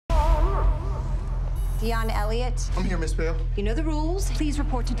Dion Elliott. I'm here, Miss Bale. You know the rules. Please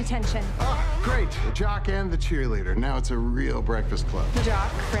report to detention. Oh, great. The jock and the cheerleader. Now it's a real breakfast club. The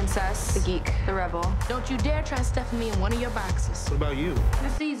jock, princess, the geek, the rebel. Don't you dare try stuffing me in one of your boxes. What about you?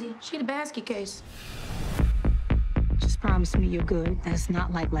 That's easy. She the basket case. Just promise me you're good. That it's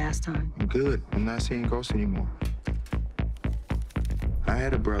not like last time. I'm good. I'm not seeing ghosts anymore. I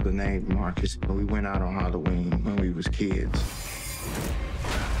had a brother named Marcus, and we went out on Halloween when we was kids.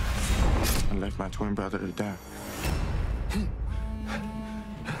 I left my twin brother to die.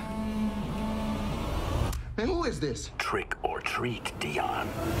 Man, who is this? Trick or treat, Dion.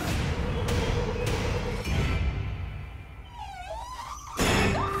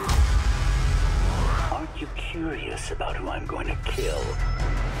 Aren't you curious about who I'm going to kill?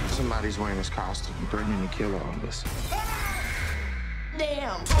 Somebody's wearing this costume, threatening to kill all of us.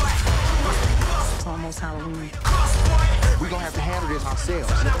 Damn. It's almost Halloween. We're gonna have to handle this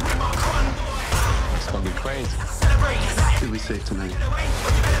ourselves. It's gonna be crazy. Should be safe tonight.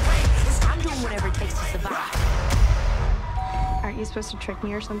 I'm doing whatever it takes to survive. Aren't you supposed to trick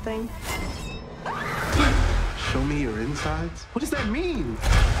me or something? Show me your insides? What does that mean?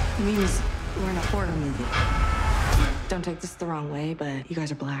 It means we're in a horror movie. Don't take this the wrong way, but you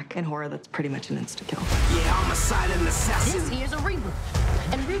guys are black. In horror, that's pretty much an insta-kill. Yeah, I'm a silent assassin. This here's a reboot.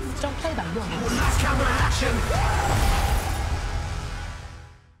 And reboots don't play by your rules. Last camera action.